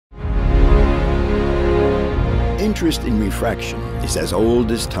Interest in refraction is as old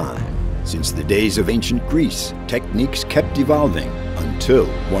as time. Since the days of ancient Greece, techniques kept evolving until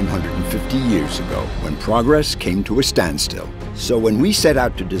 150 years ago, when progress came to a standstill. So when we set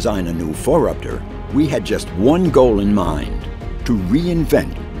out to design a new phoropter, we had just one goal in mind: to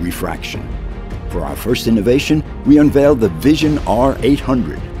reinvent refraction. For our first innovation, we unveiled the Vision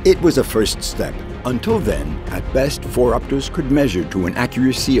R800. It was a first step. Until then, at best, phoropters could measure to an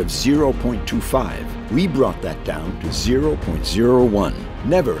accuracy of 0.25. We brought that down to 0.01.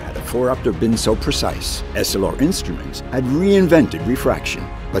 Never had a phoropter been so precise. SLR Instruments had reinvented refraction,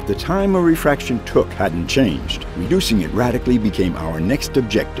 but the time a refraction took hadn't changed. Reducing it radically became our next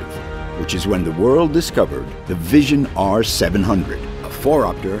objective, which is when the world discovered the Vision R700, a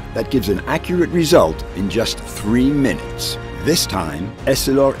phoropter that gives an accurate result in just 3 minutes. This time,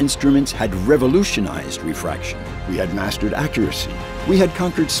 SLR Instruments had revolutionized refraction. We had mastered accuracy. We had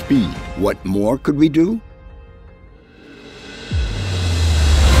conquered speed. What more could we do?